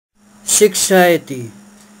Sikshayati,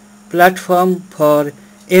 platform for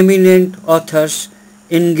eminent authors,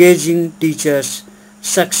 engaging teachers,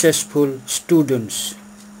 successful students.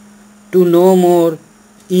 To know more,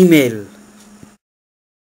 email.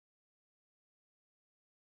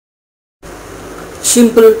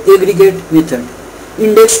 Simple aggregate method.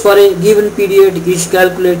 Index for a given period is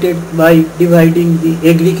calculated by dividing the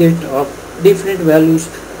aggregate of different values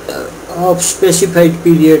of specified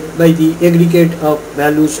period by the aggregate of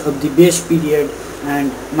values of the base period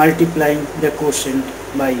and multiplying the quotient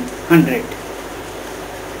by 100.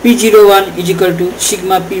 P01 is equal to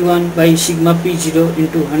sigma P1 by sigma P0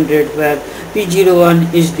 into 100, where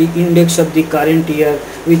P01 is the index of the current year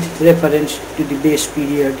with reference to the base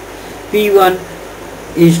period. P1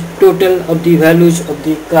 is total of the values of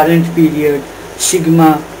the current period.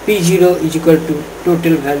 Sigma P0 is equal to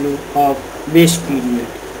total value of base period.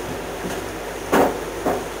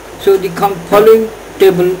 So the following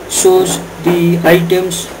table shows the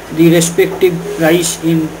items, the respective price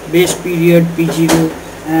in base period P0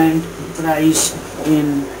 and price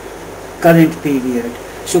in current period.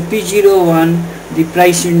 So P01, the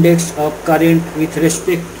price index of current with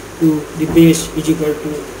respect to the base, is equal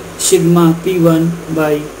to sigma P1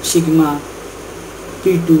 by sigma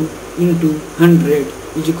P2 into 100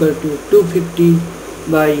 is equal to 250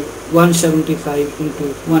 by 175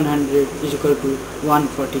 into 100 is equal to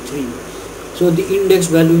 143. So the index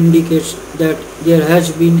value indicates that there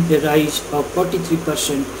has been a rise of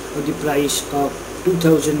 43% of the price of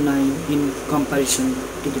 2009 in comparison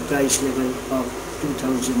to the price level of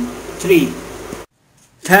 2003.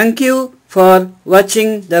 Thank you for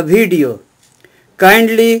watching the video.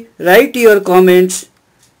 Kindly write your comments.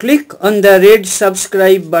 Click on the red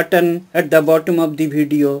subscribe button at the bottom of the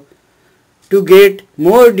video to get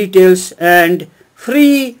more details and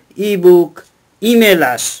free ebook. Email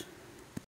us.